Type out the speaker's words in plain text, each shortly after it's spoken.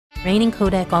reigning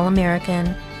Kodak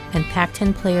All-American and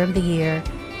Pac-10 Player of the Year,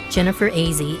 Jennifer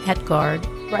Azzi at guard.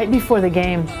 Right before the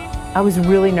game, I was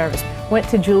really nervous. Went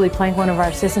to Julie Plank, one of our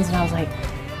assistants, and I was like,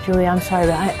 Julie, I'm sorry,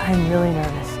 but I'm really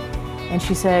nervous. And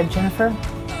she said, Jennifer,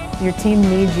 your team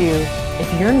needs you.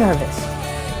 If you're nervous,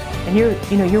 and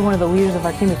you're one of the leaders of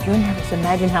our team, if you're nervous,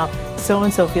 imagine how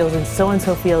so-and-so feels and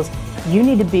so-and-so feels. You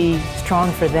need to be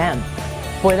strong for them.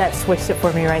 Boy, that switched it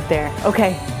for me right there.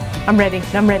 Okay, I'm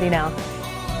ready now.